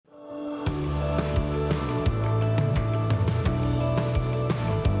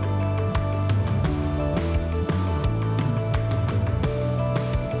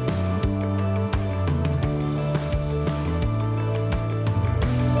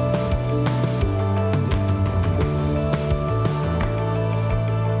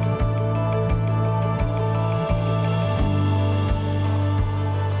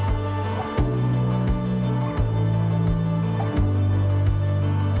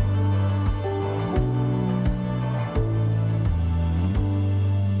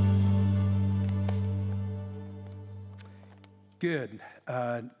Good.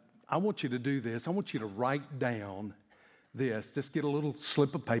 I want you to do this. I want you to write down this. Just get a little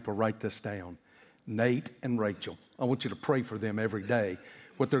slip of paper, write this down. Nate and Rachel. I want you to pray for them every day.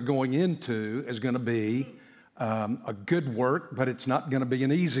 What they're going into is going to be a good work, but it's not going to be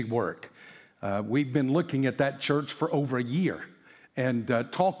an easy work. We've been looking at that church for over a year and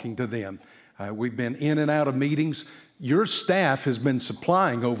talking to them. We've been in and out of meetings. Your staff has been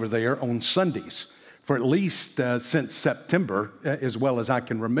supplying over there on Sundays for at least since September, as well as I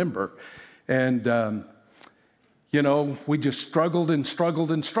can remember. And, we just struggled and struggled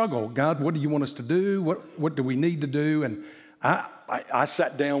and struggled. God, what do you want us to do? What do we need to do? And I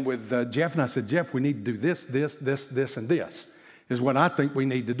sat down with Jeff and I said, Jeff, we need to do this, and this is what I think we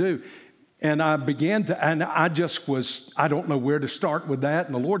need to do. And I began to, and I don't know where to start with that.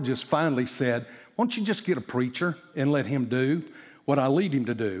 And the Lord just finally said, why don't you just get a preacher and let him do what I lead him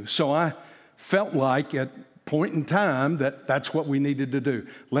to do? So I felt like at a point in time that's what we needed to do.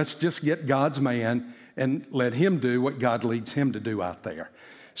 Let's just get God's man and let him do what God leads him to do out there.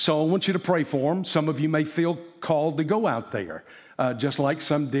 So I want you to pray for him. Some of you may feel called to go out there, just like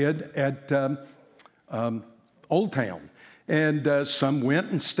some did at Old Town. And some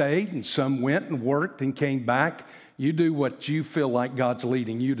went and stayed, and some went and worked and came back. You do what you feel like God's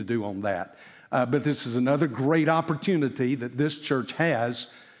leading you to do on that. But this is another great opportunity that this church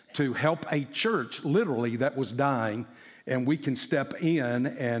has to help a church, literally, that was dying. And we can step in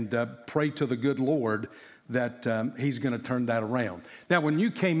and pray to the good Lord that he's going to turn that around. Now, when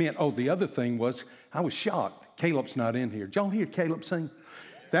you came in, the other thing was, I was shocked. Caleb's not in here. Did y'all hear Caleb sing?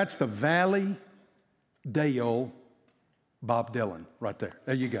 That's the Valley Dale Bob Dylan right there.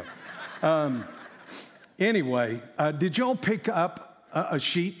 There you go. Anyway, did y'all pick up a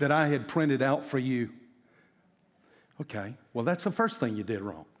sheet that I had printed out for you? Okay, well, that's the first thing you did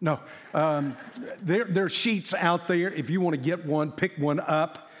wrong. No, there are sheets out there. If you want to get one, pick one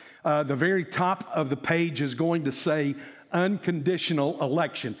up. The very top of the page is going to say unconditional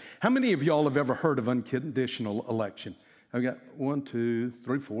election. How many of y'all have ever heard of unconditional election? I've got 1, 2,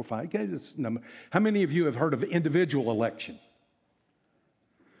 3, 4, 5. Okay, this number. How many of you have heard of individual election?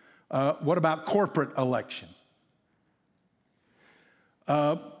 What about corporate election?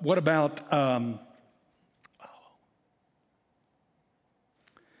 What about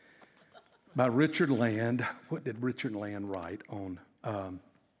by Richard Land? What did Richard Land write on?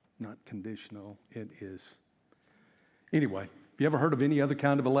 Not conditional. It is. Anyway, have you ever heard of any other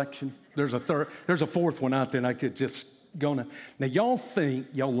kind of election? There's a fourth one out there, and I could just go on. Now,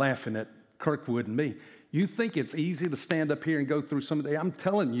 y'all laughing at Kirkwood and me. You think it's easy to stand up here and go through some of the, I'm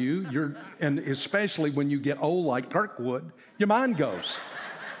telling you, and especially when you get old like Kirkwood, your mind goes.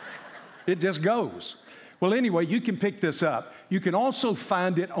 It just goes. Well, anyway, you can pick this up. You can also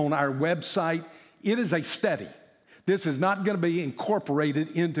find it on our website. It is a study. This is not going to be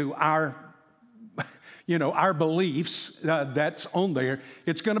incorporated into our beliefs that's on there.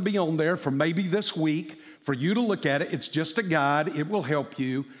 It's going to be on there for maybe this week for you to look at it. It's just a guide. It will help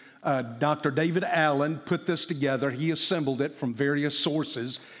you. Dr. David Allen put this together. He assembled it from various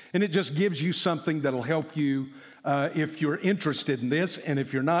sources, and it just gives you something that'll help you if you're interested in this, and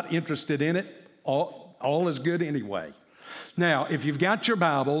if you're not interested in it, all is good anyway. Now, if you've got your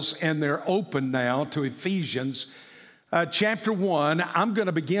Bibles and they're open now to Ephesians chapter 1, I'm going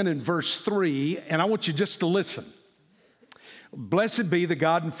to begin in verse 3, and I want you just to listen. Blessed be the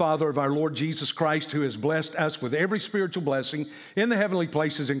God and Father of our Lord Jesus Christ, who has blessed us with every spiritual blessing in the heavenly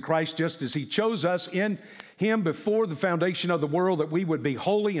places in Christ, just as he chose us in him before the foundation of the world, that we would be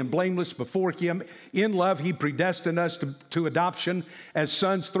holy and blameless before him. In love, he predestined us to adoption as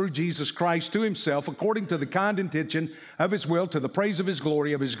sons through Jesus Christ to himself, according to the kind intention of his will, to the praise of his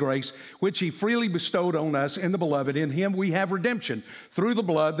glory, of his grace, which he freely bestowed on us in the beloved. In him we have redemption through the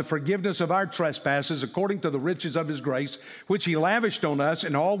blood, the forgiveness of our trespasses, according to the riches of his grace, which he lavished on us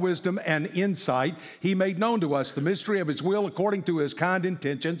in all wisdom and insight. He made known to us the mystery of his will, according to his kind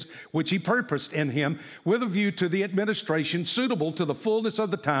intentions, which he purposed in him, with a view to the administration suitable to the fullness of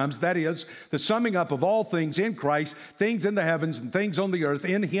the times, that is, the summing up of all things in Christ, things in the heavens and things on the earth.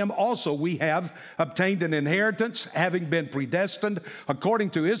 In him also we have obtained an inheritance, having been predestined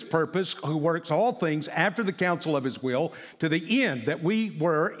according to his purpose, who works all things after the counsel of his will, to the end that we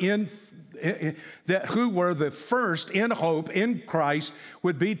were who were the first in hope in Christ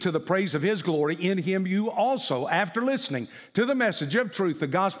would be to the praise of his glory. In him you also, after listening to the message of truth, the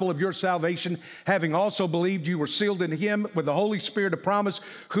gospel of your salvation, having also believed, you were sealed in him with the Holy Spirit of promise,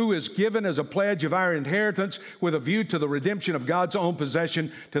 who is given as a pledge of our inheritance, with a view to the redemption of God's own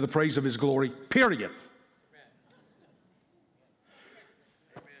possession, to the praise of his glory. Period.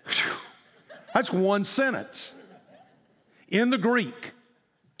 That's one sentence. In the Greek,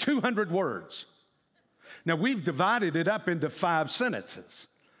 200 words. Now, we've divided it up into 5 sentences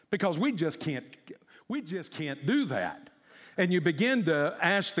because we just can't do that. And you begin to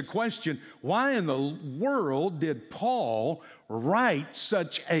ask the question, why in the world did Paul write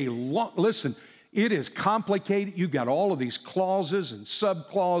such a long, listen, it is complicated. You've got all of these clauses and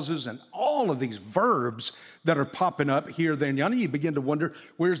subclauses and all of these verbs that are popping up here, there, and yonder. You begin to wonder,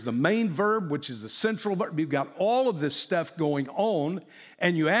 where's the main verb, which is the central verb? You've got all of this stuff going on,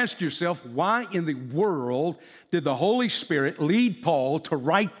 and you ask yourself, why in the world did the Holy Spirit lead Paul to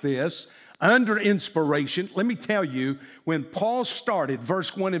write this under inspiration? Let me tell you, when Paul started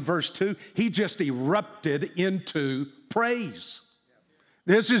verse 1 and verse 2, he just erupted into praise.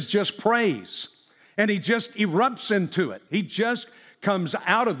 This is just praise. And he just erupts into it. He just comes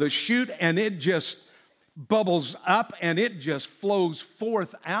out of the chute and it just bubbles up and it just flows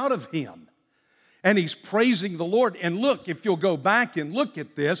forth out of him. And he's praising the Lord. And look, if you'll go back and look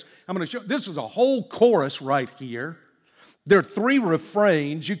at this, I'm going to show, this is a whole chorus right here. There are 3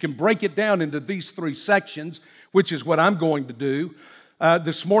 refrains. You can break it down into these 3 sections, which is what I'm going to do.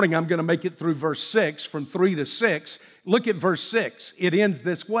 This morning, I'm going to make it through verse 6, from 3 to 6. Look at verse 6. It ends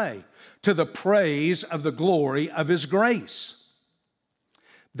this way: to the praise of the glory of His grace.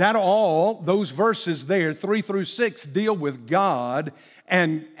 That all, those verses there, 3 through 6, deal with God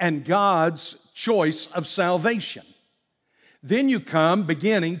and God's choice of salvation. Then you come,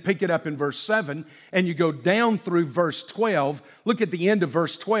 pick it up in verse 7, and you go down through verse 12. Look at the end of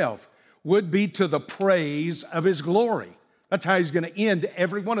verse 12. Would be to the praise of His glory. That's how he's going to end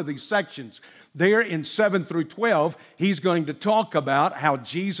every one of these sections. There in 7 through 12, he's going to talk about how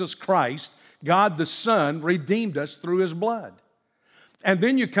Jesus Christ, God the Son, redeemed us through His blood. And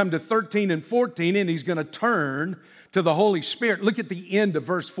then you come to 13 and 14, and he's going to turn to the Holy Spirit. Look at the end of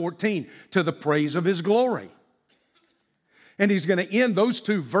verse 14, to the praise of His glory. And he's going to end those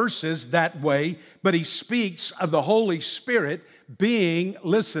 2 verses that way, but he speaks of the Holy Spirit being,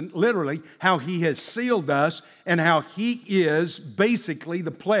 listen, literally, how He has sealed us and how He is basically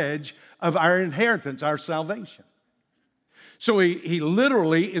the pledge of our inheritance, our salvation. So he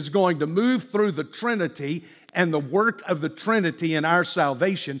literally is going to move through the Trinity and the work of the Trinity in our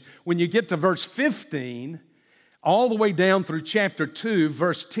salvation. When you get to verse 15, all the way down through chapter 2,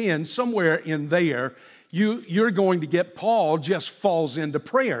 verse 10, somewhere in there, you're going to get Paul just falls into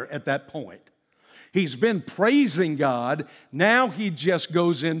prayer at that point. He's been praising God. Now he just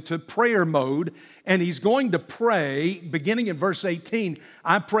goes into prayer mode, and he's going to pray, beginning in verse 18,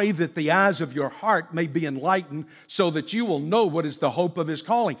 I pray that the eyes of your heart may be enlightened so that you will know what is the hope of His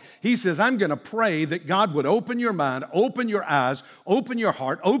calling. He says, I'm going to pray that God would open your mind, open your eyes, open your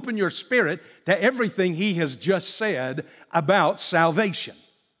heart, open your spirit to everything He has just said about salvation.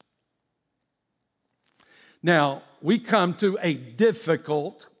 Now, we come to a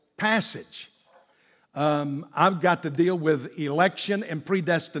difficult passage. I've got to deal with election and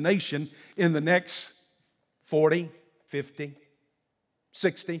predestination in the next 40, 50,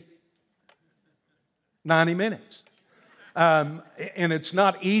 60, 90 minutes. And it's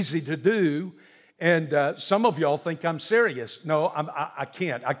not easy to do. And some of y'all think I'm serious. No, I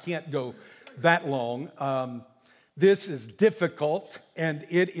can't go that long. This is difficult and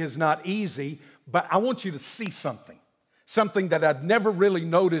it is not easy, but I want you to see something that I'd never really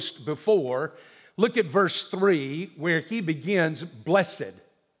noticed before. Look at verse 3 where he begins, blessed.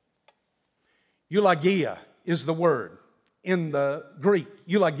 Eulogia is the word in the Greek,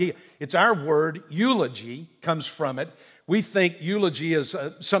 eulogia. It's our word, eulogy comes from it. We think eulogy is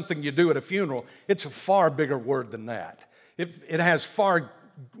something you do at a funeral. It's a far bigger word than that. It has far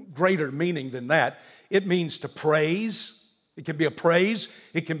greater meaning than that. It means to praise. It can be a praise.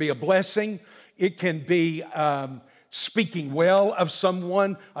 It can be a blessing. It can be speaking well of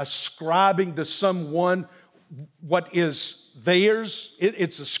someone, ascribing to someone what is theirs.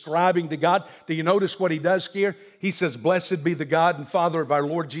 It's ascribing to God. Do you notice what he does here? He says, blessed be the God and Father of our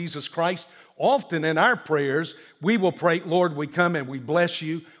Lord Jesus Christ. Often in our prayers, we will pray, Lord, we come and we bless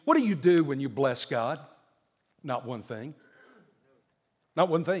you. What do you do when you bless God? Not one thing. Not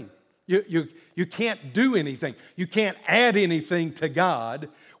one thing. You can't do anything. You can't add anything to God.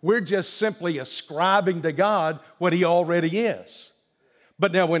 We're just simply ascribing to God what He already is.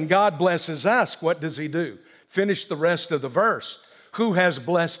 But now when God blesses us, what does He do? Finish the rest of the verse. Who has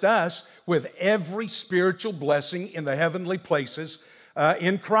blessed us with every spiritual blessing in the heavenly places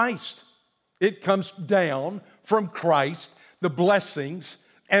in Christ. It comes down from Christ, the blessings,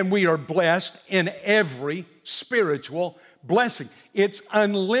 and we are blessed in every spiritual blessing. It's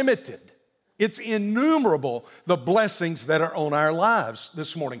unlimited. It's innumerable, the blessings that are on our lives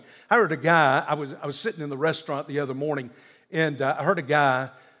this morning. I heard a guy, I was sitting in the restaurant the other morning, And I heard a guy,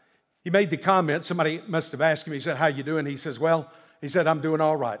 he made the comment, somebody must have asked him, he said, how you doing? He says, well, he said, I'm doing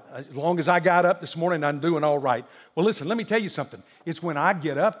all right. As long as I got up this morning, I'm doing all right. Well, listen, let me tell you something. It's when I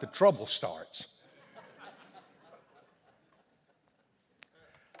get up, the trouble starts.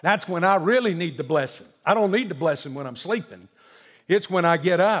 That's when I really need the blessing. I don't need the blessing when I'm sleeping. It's when I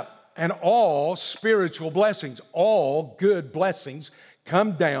get up. And all spiritual blessings, all good blessings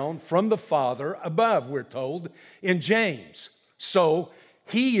come down from the Father above, we're told in James. So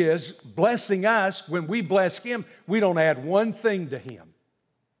He is blessing us. When we bless Him, we don't add one thing to Him.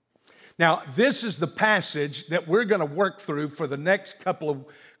 Now, this is the passage that we're going to work through for the next couple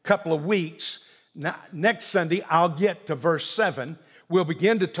of weeks. Now, next Sunday, I'll get to verse 7. We'll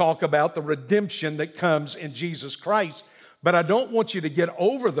begin to talk about the redemption that comes in Jesus Christ. But I don't want you to get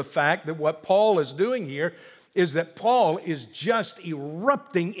over the fact that what Paul is doing here is that Paul is just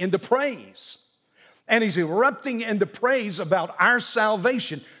erupting into praise. And he's erupting into praise about our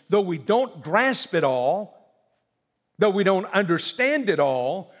salvation. Though we don't grasp it all, though we don't understand it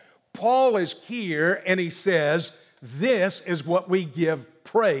all, Paul is here and he says, this is what we give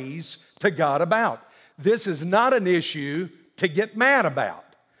praise to God about. This is not an issue to get mad about,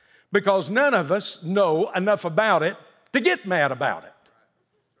 because none of us know enough about it to get mad about it.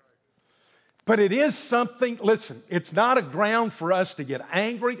 But it is something, listen, it's not a ground for us to get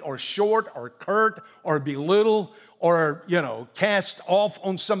angry or short or curt or belittle or, cast off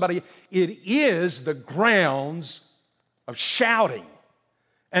on somebody. It is the grounds of shouting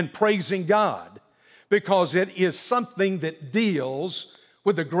and praising God, because it is something that deals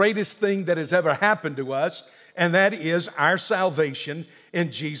with the greatest thing that has ever happened to us, and that is our salvation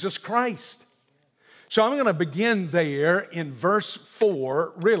in Jesus Christ. So I'm going to begin there in verse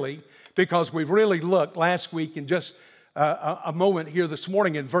 4, really, because we've really looked last week in just a moment here this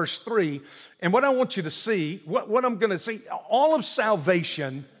morning in verse 3. And what I want you to see, what I'm going to see, all of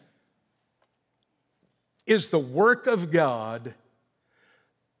salvation is the work of God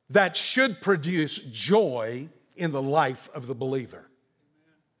that should produce joy in the life of the believer.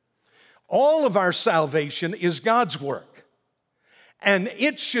 All of our salvation is God's work. And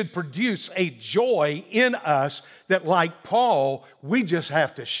it should produce a joy in us that, like Paul, we just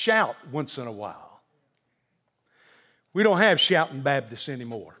have to shout once in a while. We don't have shouting Baptists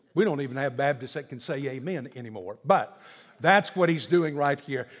anymore. We don't even have Baptists that can say amen anymore. But that's what he's doing right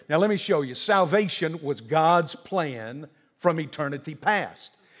here. Now let me show you. Salvation was God's plan from eternity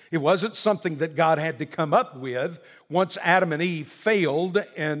past. It wasn't something that God had to come up with once Adam and Eve failed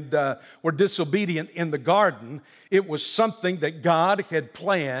and were disobedient in the garden. It was something that God had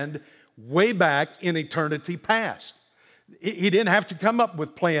planned way back in eternity past. He didn't have to come up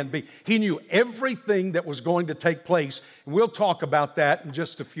with plan B. He knew everything that was going to take place. And we'll talk about that in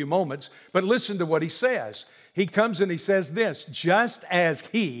just a few moments. But listen to what he says. He comes and he says this, just as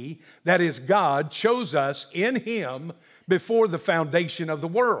He, that is God, chose us in Him before the foundation of the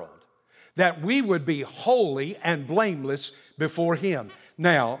world, that we would be holy and blameless before Him.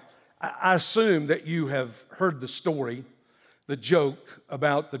 Now, I assume that you have heard the story, the joke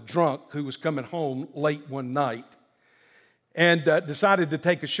about the drunk who was coming home late one night and decided to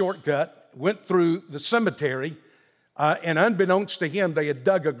take a shortcut, went through the cemetery, and unbeknownst to him, they had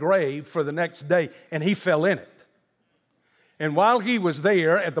dug a grave for the next day, and he fell in it. And while he was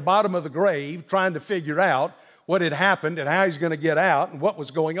there at the bottom of the grave trying to figure out what had happened and how he's going to get out and what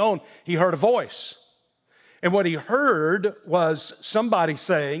was going on, he heard a voice. And what he heard was somebody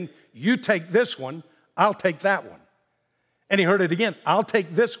saying, you take this one, I'll take that one. And he heard it again, I'll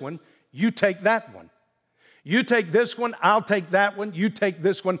take this one, you take that one. You take this one, I'll take that one. You take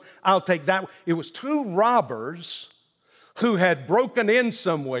this one, I'll take that one. It was two robbers who had broken in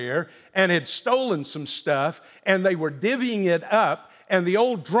somewhere and had stolen some stuff, and they were divvying it up, and the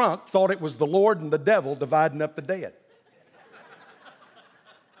old drunk thought it was the Lord and the devil dividing up the dead.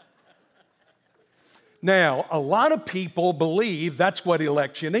 Now, a lot of people believe that's what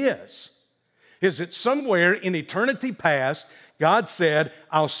election is that somewhere in eternity past, God said,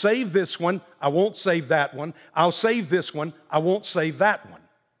 I'll save this one, I won't save that one. I'll save this one, I won't save that one.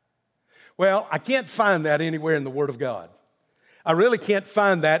 Well, I can't find that anywhere in the Word of God. I really can't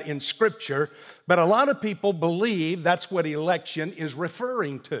find that in Scripture, but a lot of people believe that's what election is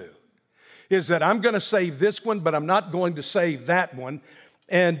referring to, is that I'm going to save this one, but I'm not going to save that one.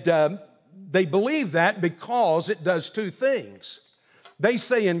 And they believe that because it does two things. They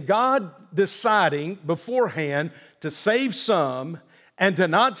say in God deciding beforehand to save some and to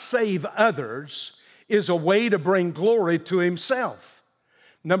not save others is a way to bring glory to Himself.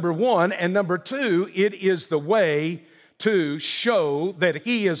 Number one, and number two, it is the way to show that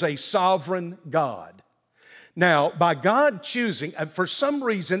He is a sovereign God. Now, by God choosing, and for some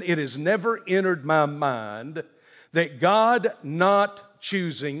reason it has never entered my mind that God not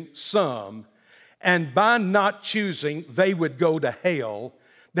choosing some, and by not choosing they would go to hell,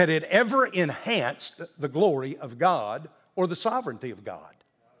 that it ever enhanced the glory of God or the sovereignty of God.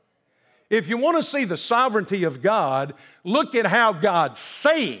 If you want to see the sovereignty of God, look at how God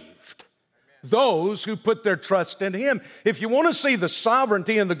saved those who put their trust in Him. If you want to see the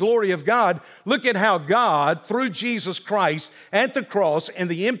sovereignty and the glory of God, look at how God, through Jesus Christ at the cross and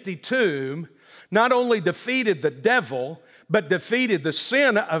the empty tomb, not only defeated the devil, but defeated the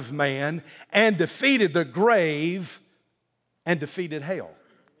sin of man and defeated the grave and defeated hell.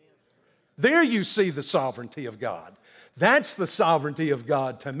 There you see the sovereignty of God. That's the sovereignty of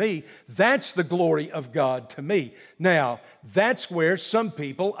God to me. That's the glory of God to me. Now, that's where some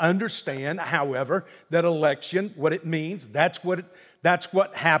people understand, however, that election, what it means, that's what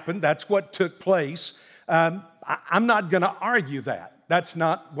happened, that's what took place. I'm not going to argue that. That's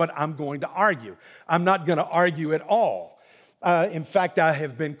not what I'm going to argue. I'm not going to argue at all. In fact, I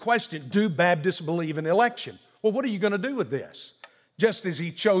have been questioned, do Baptists believe in election? Well, what are you going to do with this? Just as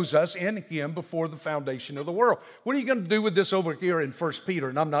He chose us in Him before the foundation of the world. What are you going to do with this over here in 1 Peter?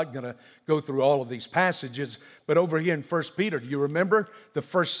 And I'm not going to go through all of these passages, but over here in 1 Peter, do you remember the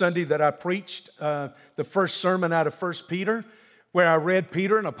first Sunday that I preached, the first sermon out of 1 Peter, where I read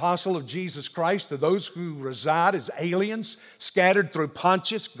Peter, an apostle of Jesus Christ, to those who reside as aliens, scattered through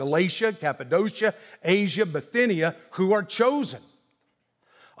Pontus, Galatia, Cappadocia, Asia, Bithynia, who are chosen,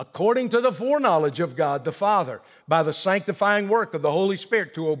 according to the foreknowledge of God the Father, by the sanctifying work of the Holy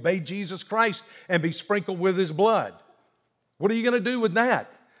Spirit, to obey Jesus Christ and be sprinkled with His blood. What are you going to do with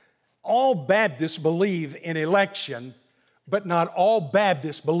that? All Baptists believe in election, but not all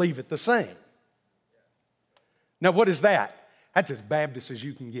Baptists believe it the same. Now, what is that? That's as Baptist as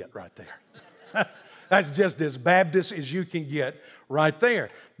you can get right there. That's just as Baptist as you can get right there.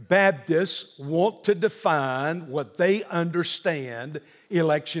 Baptists want to define what they understand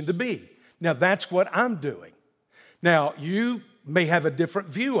election to be. Now, that's what I'm doing. Now, you may have a different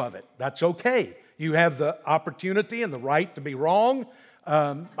view of it. That's okay. You have the opportunity and the right to be wrong.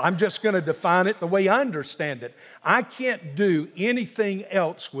 I'm just going to define it the way I understand it. I can't do anything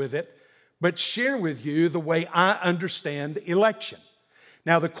else with it but share with you the way I understand election.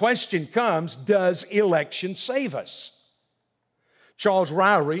 Now, the question comes, does election save us? Charles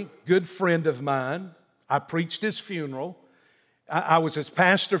Ryrie, good friend of mine, I preached his funeral. I was his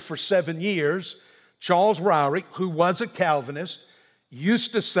pastor for 7 years. Charles Ryrie, who was a Calvinist,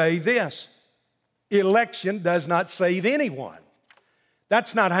 used to say this: election does not save anyone.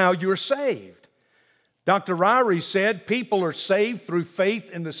 That's not how you're saved. Dr. Ryrie said people are saved through faith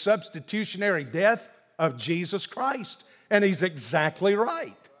in the substitutionary death of Jesus Christ. And he's exactly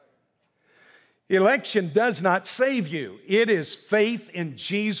right. Election does not save you. It is faith in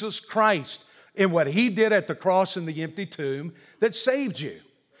Jesus Christ, in what He did at the cross and the empty tomb, that saved you.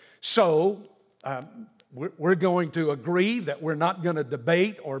 So, we're going to agree that we're not going to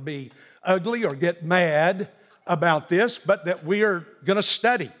debate or be ugly or get mad about this, but that we are going to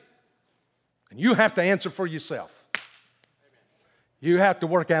study. And you have to answer for yourself. You have to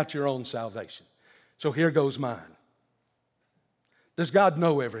work out your own salvation. So here goes mine. Does God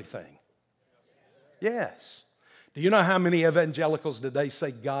know everything? Yes. Do you know how many evangelicals today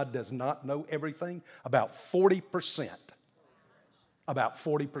say God does not know everything? About 40%. About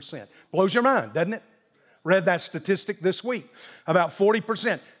 40%. Blows your mind, doesn't it? Read that statistic this week. About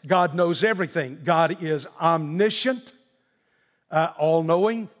 40%. God knows everything. God is omniscient,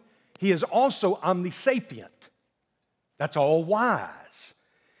 all-knowing. He is also omnisapient. That's all wise.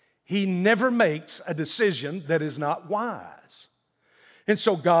 He never makes a decision that is not wise. And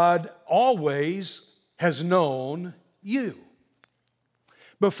so God always has known you.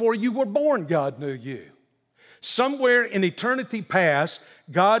 Before you were born, God knew you. Somewhere in eternity past,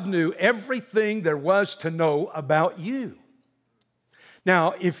 God knew everything there was to know about you.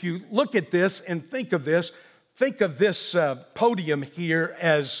 Now, if you look at this and think of this podium here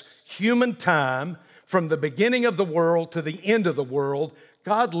as human time from the beginning of the world to the end of the world.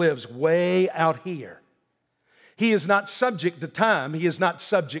 God lives way out here. He is not subject to time. He is not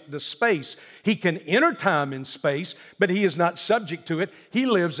subject to space. He can enter time and space, but He is not subject to it. He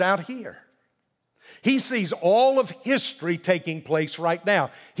lives out here. He sees all of history taking place right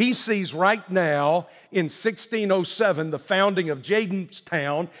now. He sees right now in 1607 the founding of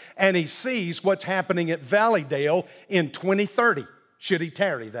Jamestown, and He sees what's happening at Valleydale in 2030, should He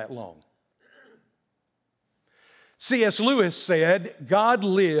tarry that long. C.S. Lewis said, God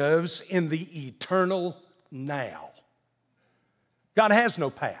lives in the eternal now. God has no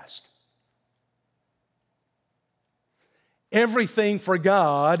past. Everything for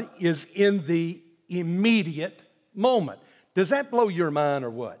God is in the immediate moment. Does that blow your mind or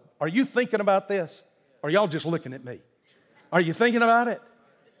what? Are you thinking about this? Or are y'all just looking at me? Are you thinking about it?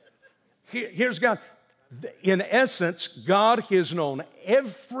 Here's God. In essence, God has known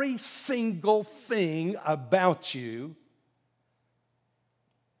every single thing about you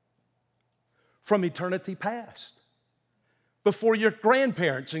from eternity past. Before your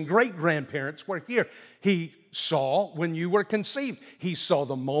grandparents and great-grandparents were here, He saw when you were conceived. He saw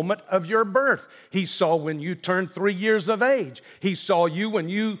the moment of your birth. He saw when you turned 3 years of age. He saw you when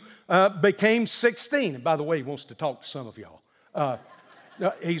you became 16. And by the way, He wants to talk to some of y'all.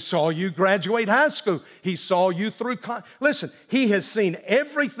 He saw you graduate high school. He saw you through listen, He has seen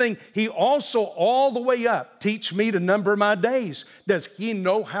everything. He also, all the way up, teach me to number my days. Does He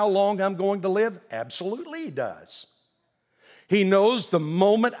know how long I'm going to live? Absolutely He does. He knows the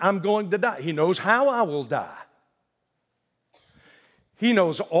moment I'm going to die. He knows how I will die. He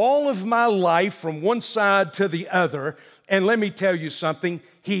knows all of my life from one side to the other. And let me tell you something,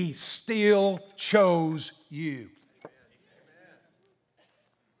 He still chose you.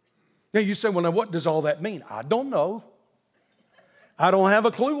 Now you say, well, now what does all that mean? I don't know. I don't have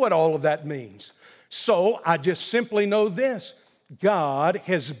a clue what all of that means. So I just simply know this. God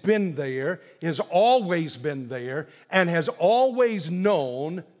has been there, has always been there, and has always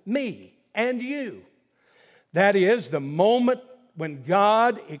known me and you. That is, the moment when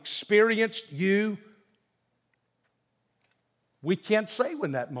God experienced you, we can't say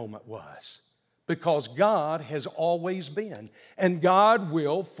when that moment was, because God has always been, and God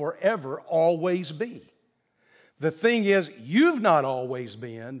will forever always be. The thing is, you've not always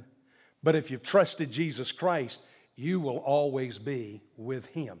been, but if you've trusted Jesus Christ, you will always be with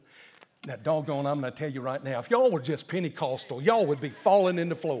Him. Now, doggone, I'm going to tell you right now, if y'all were just Pentecostal, y'all would be falling in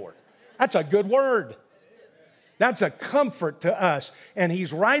the floor. That's a good word. That's a comfort to us. And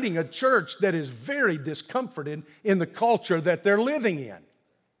He's writing a church that is very discomforted in the culture that they're living in.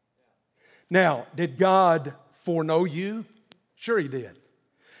 Now, did God foreknow you? Sure He did.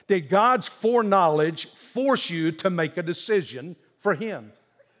 Did God's foreknowledge force you to make a decision for Him?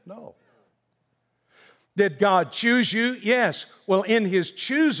 No. Did God choose you? Yes. Well, in His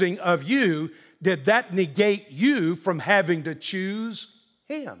choosing of you, did that negate you from having to choose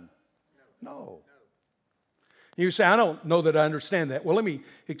Him? No. You say, I don't know that I understand that. Well, let me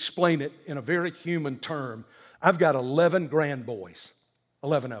explain it in a very human term. I've got 11 grandboys,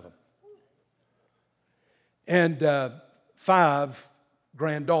 11 of them, and 5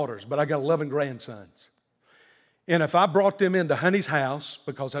 granddaughters, but I got 11 grandsons. And if I brought them into Honey's house,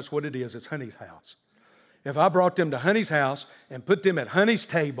 because that's what it is, it's Honey's house. If I brought them to Honey's house and put them at Honey's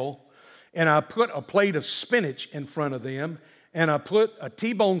table, and I put a plate of spinach in front of them, and I put a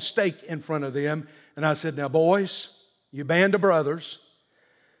T-bone steak in front of them, and I said, now boys, you band of brothers,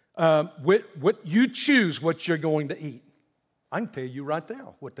 you choose what you're going to eat. I can tell you right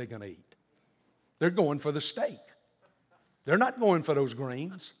now what they're going to eat. They're going for the steak. They're not going for those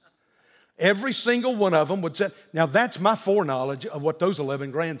greens. Every single one of them would say, now that's my foreknowledge of what those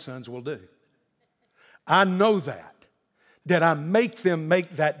 11 grandsons will do. I know that. Did I make them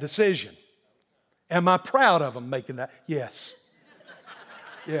make that decision? Am I proud of them making that? Yes.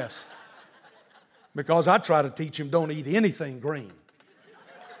 Yes. Because I try to teach them don't eat anything green.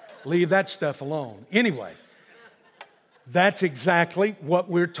 Leave that stuff alone. Anyway, that's exactly what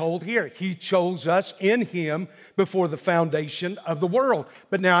we're told here. He chose us in Him before the foundation of the world.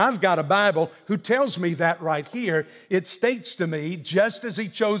 But now I've got a Bible who tells me that right here. It states to me, just as He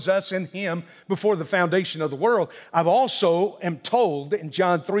chose us in Him before the foundation of the world, I've also am told in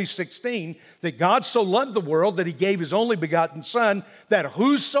John 3:16 that God so loved the world that He gave His only begotten Son, that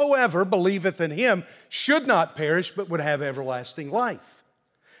whosoever believeth in Him should not perish but would have everlasting life.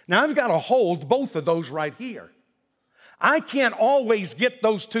 Now I've got to hold both of those right here. I can't always get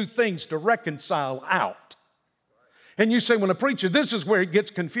those two things to reconcile out. And you say, well, preacher, this is where it gets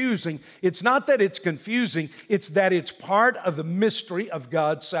confusing. It's not that it's confusing, it's that it's part of the mystery of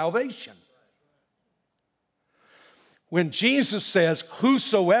God's salvation. When Jesus says,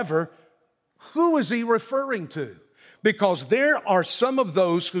 whosoever, who is He referring to? Because there are some of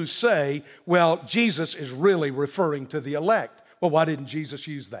those who say, well, Jesus is really referring to the elect. Well, why didn't Jesus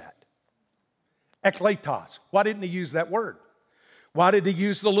use that? Ekletos. Why didn't He use that word? Why did He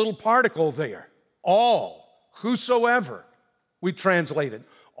use the little particle there? All, whosoever, we translate it.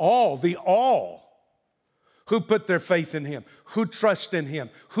 All, the all, who put their faith in Him, who trust in Him,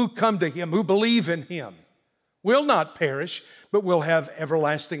 who come to Him, who believe in Him, will not perish, but will have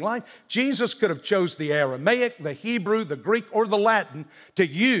everlasting life. Jesus could have chose the Aramaic, the Hebrew, the Greek, or the Latin to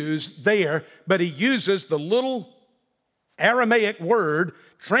use there, but He uses the little Aramaic word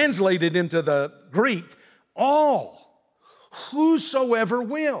translated into the Greek, all, whosoever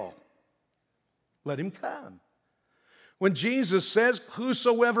will, let him come. When Jesus says,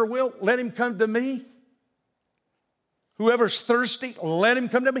 whosoever will, let him come to me. Whoever's thirsty, let him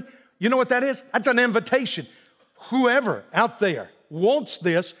come to me. You know what that is? That's an invitation. Whoever out there wants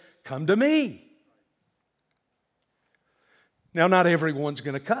this, come to me. Now, not everyone's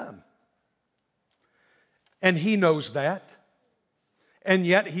going to come. And he knows that. And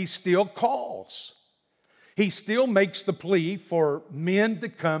yet he still calls. He still makes the plea for men to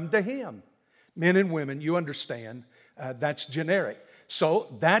come to him. Men and women, you understand, that's generic.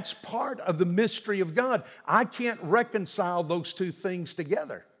 So that's part of the mystery of God. I can't reconcile those two things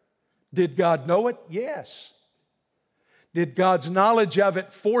together. Did God know it? Yes. Did God's knowledge of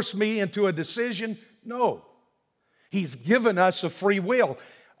it force me into a decision? No. He's given us a free will.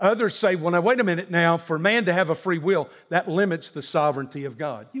 Others say, well, now, wait a minute now, for man to have a free will, that limits the sovereignty of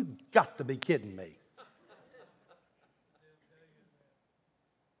God. You've got to be kidding me.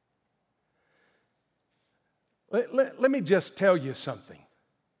 Let me just tell you something.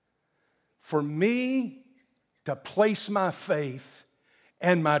 For me to place my faith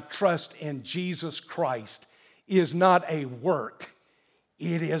and my trust in Jesus Christ is not a work.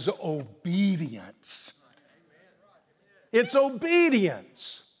 It is obedience. It's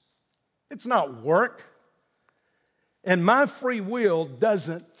obedience. It's not work. And my free will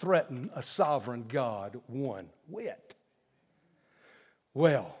doesn't threaten a sovereign God one whit.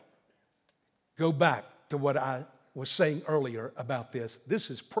 Well, go back to what I was saying earlier about this. This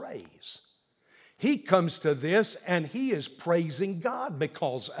is praise. He comes to this and he is praising God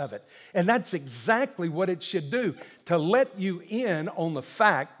because of it. And that's exactly what it should do, to let you in on the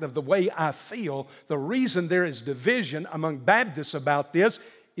fact of the way I feel. The reason there is division among Baptists about this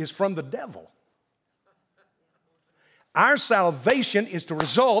is from the devil. Our salvation is to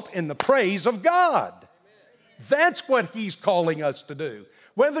result in the praise of God. That's what he's calling us to do.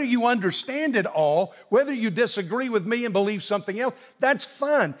 Whether you understand it all, whether you disagree with me and believe something else, that's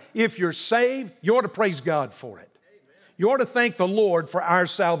fine. If you're saved, you ought to praise God for it. You ought to thank the Lord for our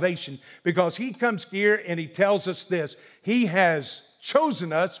salvation, because he comes here and he tells us this. He has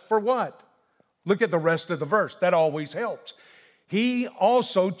chosen us for what? Look at the rest of the verse. That always helps. He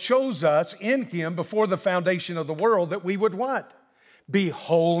also chose us in him before the foundation of the world, that we would what? Be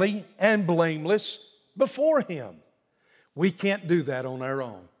holy and blameless before him. We can't do that on our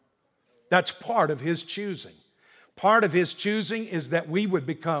own. That's part of his choosing. Part of his choosing is that we would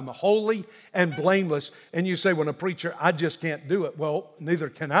become holy and blameless. And you say, well, a preacher, I just can't do it. Well, neither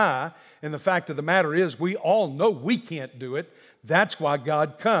can I. And the fact of the matter is, we all know we can't do it. That's why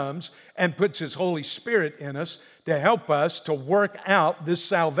God comes and puts his Holy Spirit in us to help us to work out this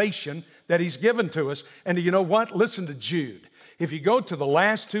salvation that he's given to us. And you know what? Listen to Jude. If you go to the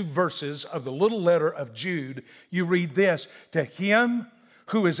last two verses of the little letter of Jude, you read this: to him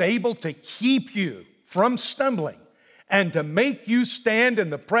who is able to keep you from stumbling and to make you stand in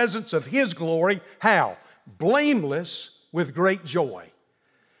the presence of his glory. How? Blameless with great joy.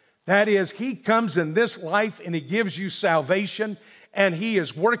 That is, he comes in this life and he gives you salvation, and he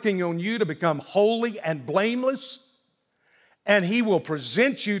is working on you to become holy and blameless, and he will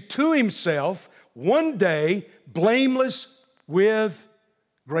present you to himself one day blameless with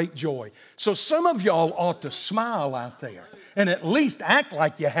great joy. So some of y'all ought to smile out there and at least act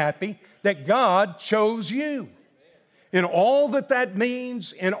like you're happy that God chose you. In all that that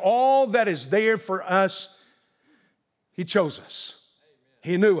means, in all that is there for us, he chose us.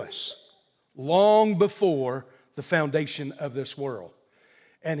 He knew us long before the foundation of this world.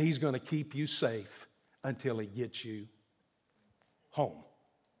 And he's going to keep you safe until he gets you home.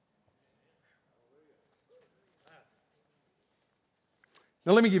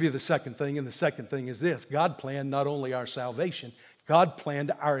 Now, let me give you the second thing, and the second thing is this. God planned not only our salvation, God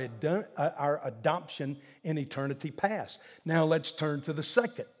planned our adoption in eternity past. Now, let's turn to the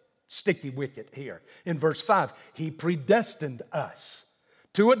second sticky wicket here. In verse 5, he predestined us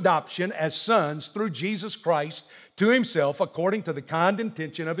to adoption as sons through Jesus Christ to himself, according to the kind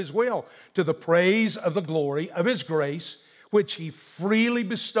intention of his will, to the praise of the glory of his grace, which he freely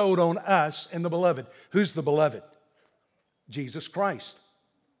bestowed on us in the beloved. Who's the beloved? Jesus Christ.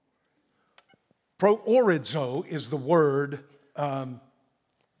 Proorizo is the word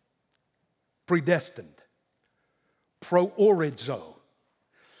predestined. Proorizo.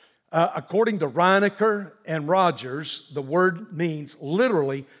 According to Reinecker and Rogers, the word means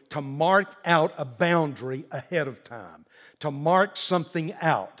literally to mark out a boundary ahead of time, to mark something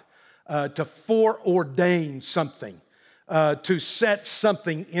out, to foreordain something, to set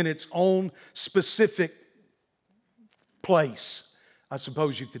something in its own specific place, I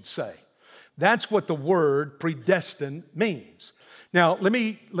suppose you could say. That's what the word predestined means. Now, let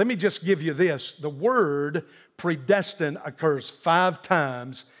me just give you this. The word predestined occurs 5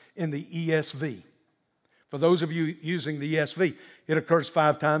 times in the ESV. For those of you using the ESV, it occurs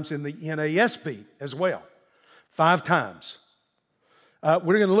 5 times in the NASB as well. 5 times. We're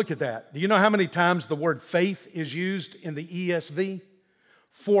going to look at that. Do you know how many times the word faith is used in the ESV?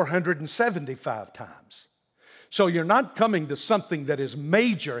 475 times. So you're not coming to something that is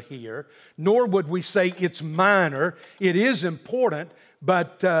major here, nor would we say it's minor. It is important,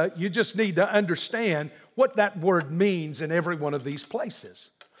 but you just need to understand what that word means in every one of these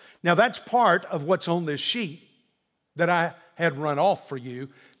places. Now that's part of what's on this sheet that I had run off for you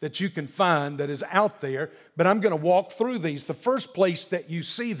that you can find that is out there, but I'm going to walk through these. The first place that you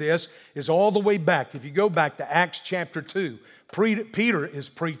see this is all the way back. If you go back to Acts chapter 2, Peter is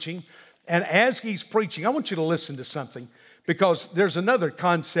preaching, and as he's preaching, I want you to listen to something, because there's another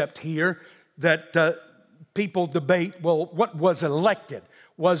concept here that people debate. Well, what was elected?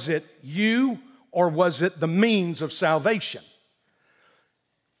 Was it you, or was it the means of salvation?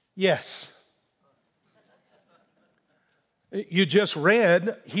 Yes. You just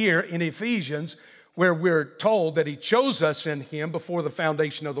read here in Ephesians where we're told that he chose us in him before the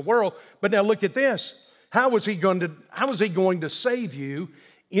foundation of the world. But now look at this. How was he going to save you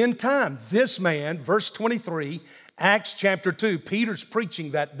in time? This man, verse 23, Acts chapter 2, Peter's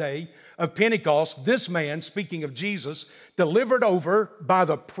preaching that day of Pentecost. This man, speaking of Jesus, delivered over by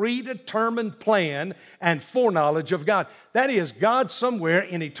the predetermined plan and foreknowledge of God. That is, God somewhere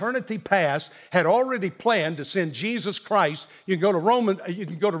in eternity past had already planned to send Jesus Christ. You can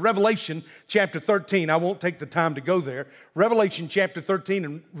go to Revelation chapter 13. I won't take the time to go there. Revelation chapter 13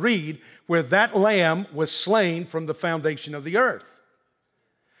 and read where that lamb was slain from the foundation of the earth.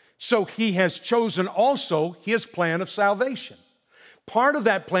 So he has chosen also his plan of salvation. Part of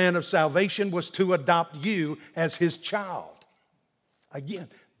that plan of salvation was to adopt you as his child. Again,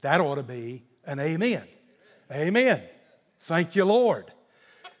 that ought to be an amen. Amen. Thank you, Lord.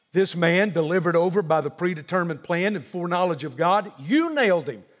 This man delivered over by the predetermined plan and foreknowledge of God, you nailed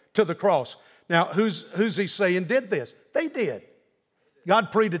him to the cross. Now, who's he saying did this? They did.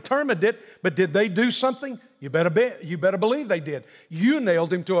 God predetermined it, but did they do something? You better believe they did. You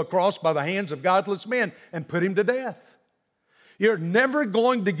nailed him to a cross by the hands of godless men and put him to death. You're never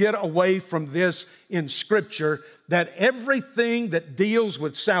going to get away from this in Scripture, that everything that deals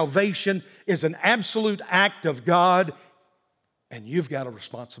with salvation is an absolute act of God, and you've got a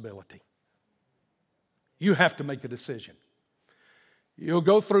responsibility. You have to make a decision. You'll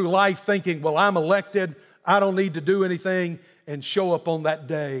go through life thinking, well, I'm elected, I don't need to do anything, and show up on that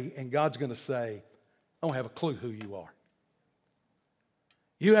day, and God's going to say, I don't have a clue who you are.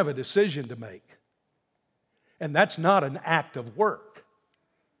 You have a decision to make. And that's not an act of work.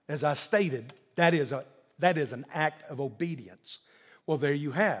 As I stated, that is an act of obedience. Well, there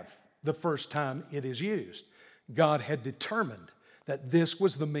you have the first time it is used. God had determined that this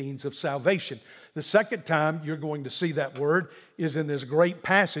was the means of salvation. The second time you're going to see that word is in this great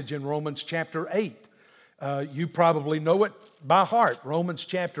passage in Romans chapter 8. You probably know it by heart. Romans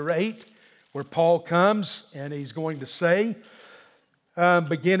chapter 8, where Paul comes and he's going to say,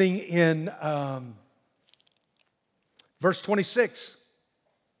 beginning in verse 26.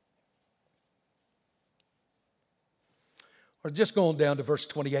 Or just going down to verse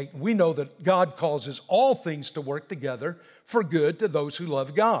 28. We know that God causes all things to work together for good to those who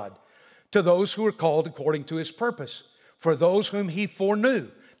love God, to those who are called according to his purpose, for those whom he foreknew.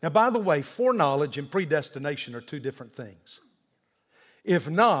 Now, by the way, foreknowledge and predestination are 2 different things. If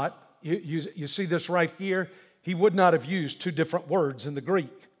not, you see this right here, he would not have used 2 different words in the Greek.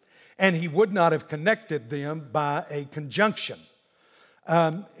 And he would not have connected them by a conjunction.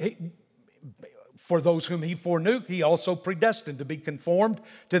 For those whom he foreknew, he also predestined to be conformed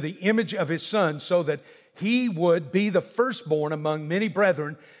to the image of his Son, so that he would be the firstborn among many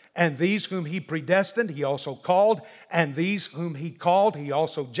brethren. And these whom he predestined, he also called. And these whom he called, he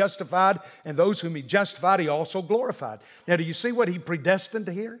also justified. And those whom he justified, he also glorified. Now, do you see what he predestined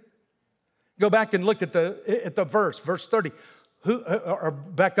here? Go back and look at the verse 30. Or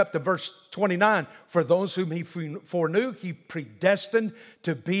back up to verse 29. For those whom he foreknew, he predestined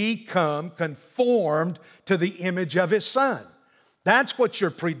to become conformed to the image of his Son. That's what you're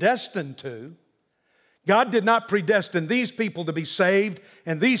predestined to. God did not predestine these people to be saved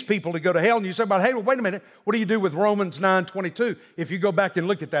and these people to go to hell. And you say, hey, wait a minute. What do you do with Romans 9:22? If you go back and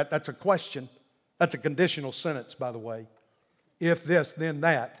look at that, that's a question. That's a conditional sentence, by the way. If this, then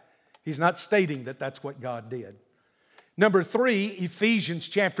that. He's not stating that that's what God did. Number 3, Ephesians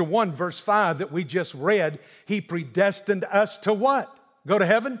chapter 1, verse 5 that we just read, He predestined us to what? Go to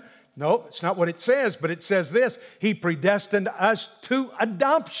heaven? No, it's not what it says, but it says this, He predestined us to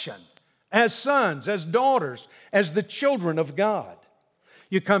adoption as sons, as daughters, as the children of God.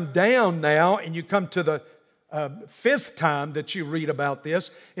 You come down now and you come to the 5th time that you read about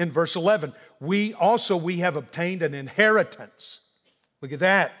this in verse 11. We have obtained an inheritance. Look at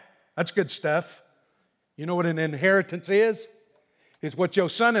that. That's good stuff. You know what an inheritance is? It's what your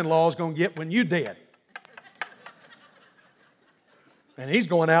son-in-law is going to get when you dead. And he's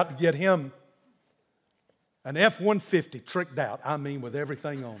going out to get him an F-150 tricked out. I mean, with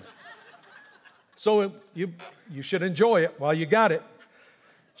everything on it. So you should enjoy it while you got it.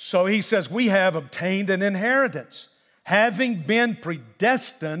 So he says, we have obtained an inheritance, having been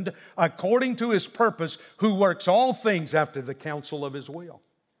predestined according to His purpose, who works all things after the counsel of His will.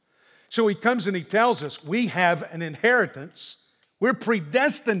 So he comes and he tells us we have an inheritance. We're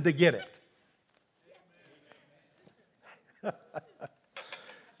predestined to get it.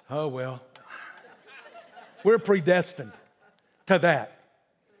 Oh, well. We're predestined to that.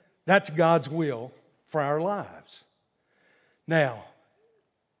 That's God's will for our lives. Now,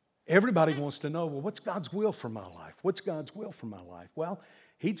 everybody wants to know, well, what's God's will for my life? What's God's will for my life? Well,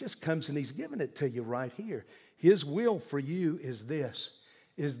 He just comes and He's giving it to you right here. His will for you is this,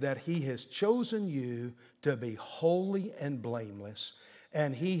 is that He has chosen you to be holy and blameless,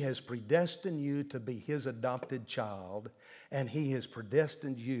 and He has predestined you to be His adopted child, and He has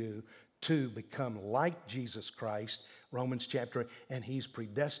predestined you to become like Jesus Christ, Romans chapter 8, and He's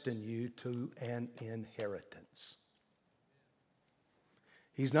predestined you to an inheritance.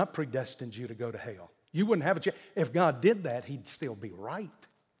 He's not predestined you to go to hell. You wouldn't have a chance. If God did that, He'd still be right.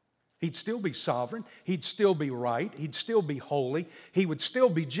 He'd still be sovereign. He'd still be right. He'd still be holy. He would still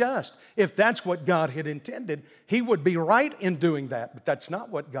be just. If that's what God had intended, He would be right in doing that. But that's not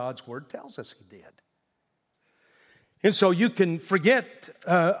what God's Word tells us He did. And so you can forget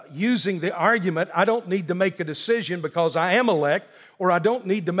using the argument, I don't need to make a decision because I am elect, or I don't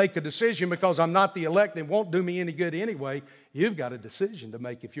need to make a decision because I'm not the elect and it won't do me any good anyway. You've got a decision to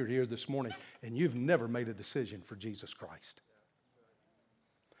make if you're here this morning and you've never made a decision for Jesus Christ.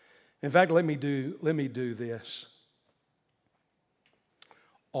 In fact, let me do this.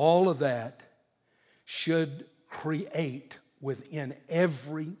 All of that should create within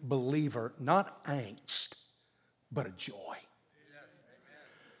every believer, not angst, but a joy.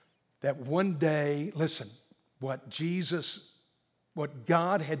 That one day, listen, what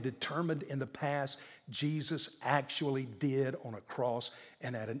God had determined in the past, Jesus actually did on a cross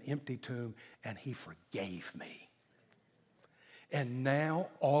and at an empty tomb, and He forgave me. And now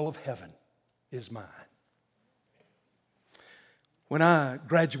all of heaven is mine. When I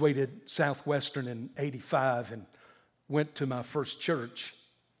graduated Southwestern in '85 and went to my first church,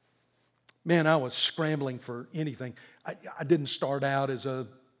 man, I was scrambling for anything. I didn't start out as a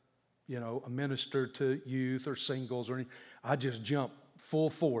minister to youth or singles or anything. I just jumped full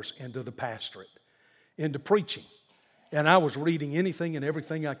force into the pastorate, into preaching. And I was reading anything and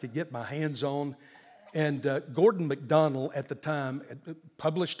everything I could get my hands on. And Gordon MacDonald at the time,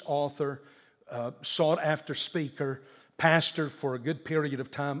 published author, sought after speaker, pastor for a good period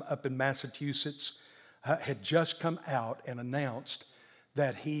of time up in Massachusetts, had just come out and announced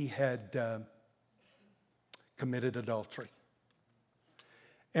that he had committed adultery.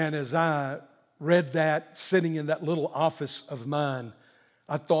 And as I read that, sitting in that little office of mine,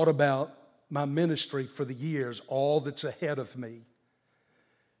 I thought about my ministry for the years, all that's ahead of me.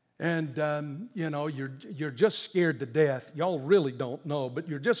 And, you're just scared to death. Y'all really don't know, but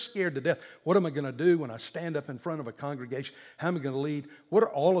you're just scared to death. What am I going to do when I stand up in front of a congregation? How am I going to lead? What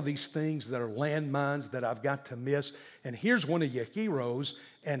are all of these things that are landmines that I've got to miss? And here's one of your heroes,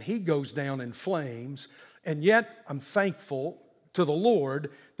 and he goes down in flames. And yet, I'm thankful to the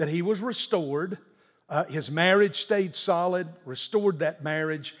Lord that he was restored. His marriage stayed solid, restored that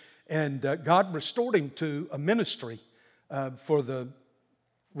marriage, and God restored him to a ministry for the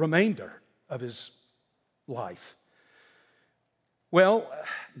remainder of his life. Well,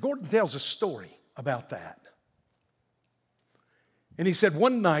 Gordon tells a story about that. And he said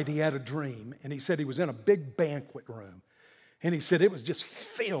one night he had a dream, and he said he was in a big banquet room. And he said it was just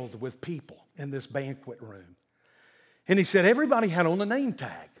filled with people in this banquet room. And he said everybody had on a name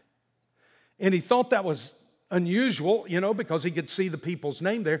tag. And he thought that was unusual, because he could see the people's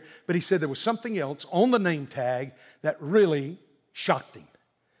name there. But he said there was something else on the name tag that really shocked him.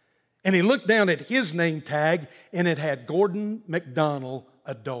 And he looked down at his name tag, and it had Gordon MacDonald,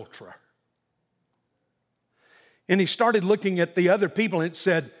 adulterer. And he started looking at the other people, and it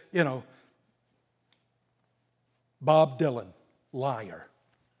said, Bob Dylan, liar.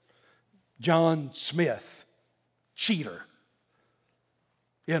 John Smith, cheater.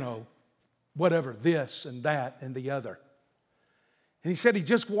 You know, whatever, this and that and the other. And he said he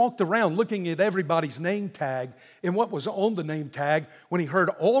just walked around looking at everybody's name tag and what was on the name tag when he heard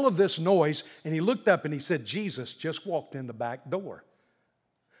all of this noise, and he looked up and he said, Jesus just walked in the back door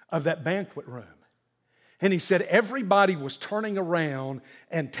of that banquet room. And he said everybody was turning around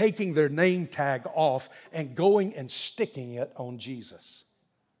and taking their name tag off and going and sticking it on Jesus.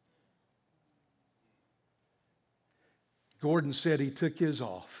 Gordon said he took his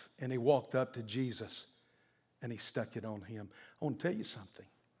off and he walked up to Jesus and he stuck it on him. I want to tell you something.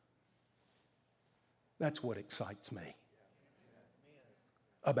 That's what excites me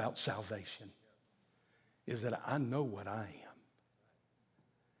about salvation, is that I know what I am.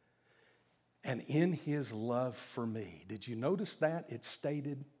 And in his love for me, did you notice that? It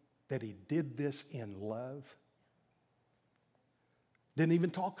stated that he did this in love. Didn't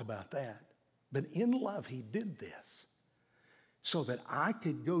even talk about that. But in love, he did this so that I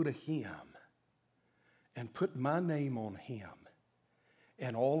could go to him and put my name on him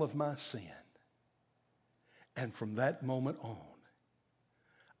and all of my sin. And from that moment on,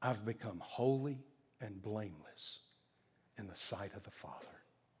 I've become holy and blameless in the sight of the Father.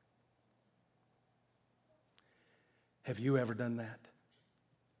 Have you ever done that?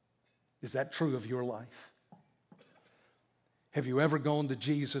 Is that true of your life? Have you ever gone to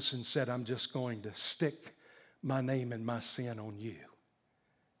Jesus and said, I'm just going to stick my name and my sin on you,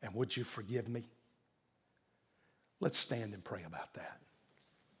 and would you forgive me? Let's stand and pray about that.